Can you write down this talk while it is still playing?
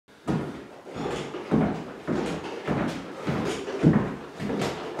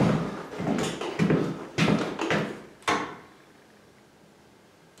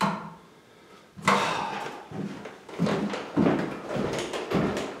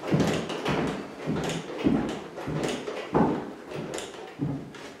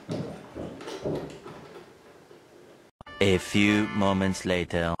A few moments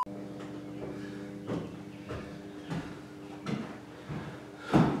later.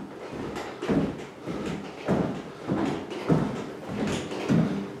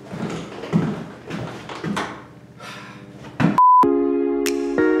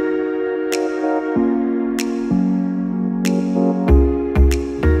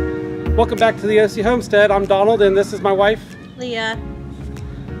 Welcome back to the Ohse Homestead. I'm Donald and this is my wife, Leah.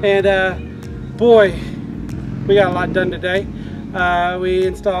 And boy, we got a lot done today. We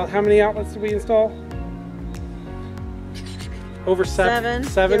installed, how many outlets did we install? Over seven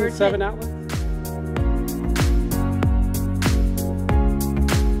outlets.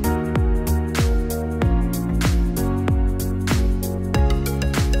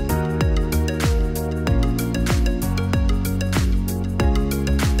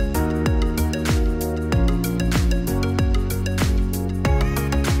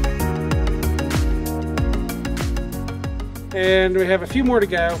 And we have a few more to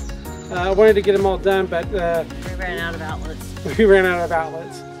go. I wanted to get them all done, but we ran out of outlets. We ran out of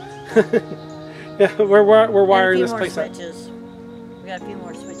outlets. Yeah, we're wiring this place up. We got a few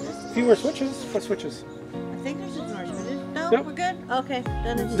more switches. A few more switches? What switches? I think there's just more switches. No, nope. We're good. Okay,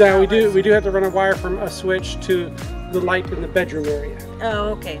 then it's just no, outlets. we do have to run a wire from a switch to the light in the bedroom area. Oh,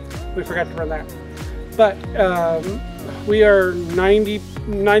 okay. We forgot to run that. But we are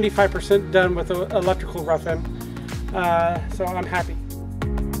 95% done with the electrical rough-in. So I'm happy.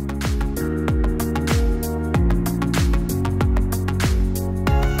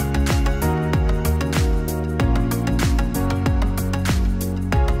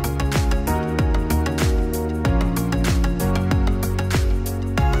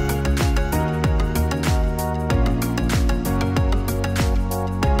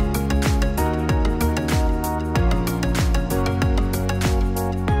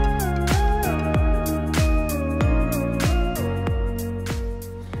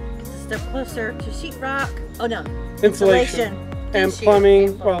 Closer to sheetrock. Oh no, Insulation and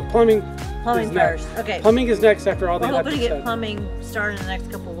plumbing. Well, plumbing first. Next. Okay. Plumbing is next after all the We're hoping to electric get plumbing started in the next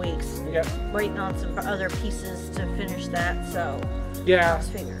couple weeks. Yep. Waiting on some other pieces to finish that. So yeah. Cross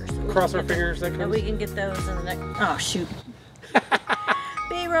fingers. Cross our fingers. That comes. And we can get those in the next. Oh shoot.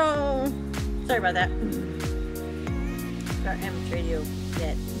 B-roll. Sorry about that. Our amateur radio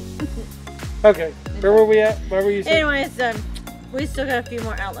dead. Okay. Where were we at? Where were you saying? Anyways, we still got a few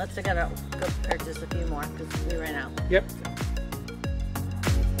more outlets. I gotta go purchase a few more because we ran out. Yep.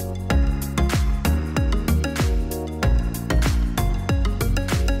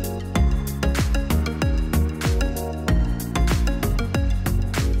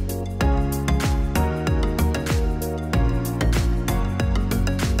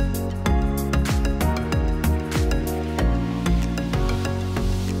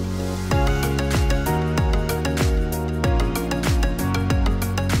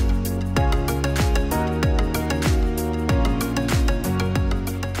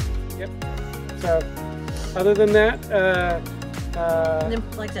 So, other than that, and then,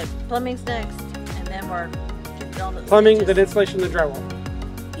 like I said, plumbing's next, and then we're all the plumbing, switches. then installation, the drywall.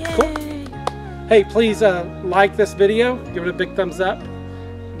 Yay! Cool. Hey, please like this video, give it a big thumbs up.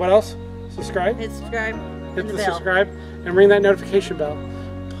 What else? Subscribe. Hit subscribe. Hit the bell. subscribe and ring that notification bell.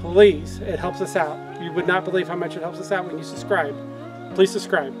 Please, it helps us out. You would not believe how much it helps us out when you subscribe. Please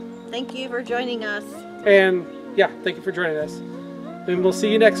subscribe. Thank you for joining us. And yeah, thank you for joining us. And we'll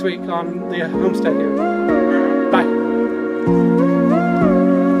see you next week on the homestead here.